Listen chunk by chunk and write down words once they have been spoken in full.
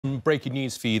Breaking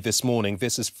news for you this morning.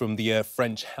 This is from the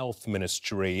French Health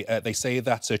Ministry. They say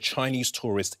that a Chinese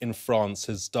tourist in France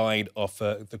has died of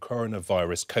the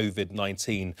coronavirus,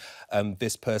 COVID-19.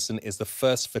 This person is the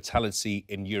first fatality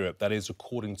in Europe. That is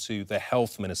according to the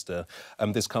health minister.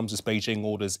 This comes as Beijing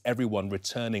orders everyone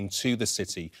returning to the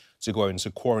city to go into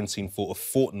quarantine for a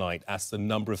fortnight as the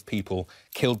number of people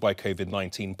killed by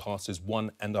COVID-19 passes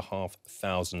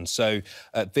 1,500. So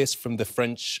this from the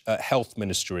French Health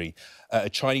Ministry. A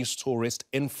Chinese tourist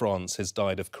in France has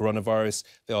died of coronavirus.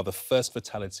 They are the first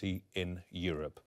fatality in Europe.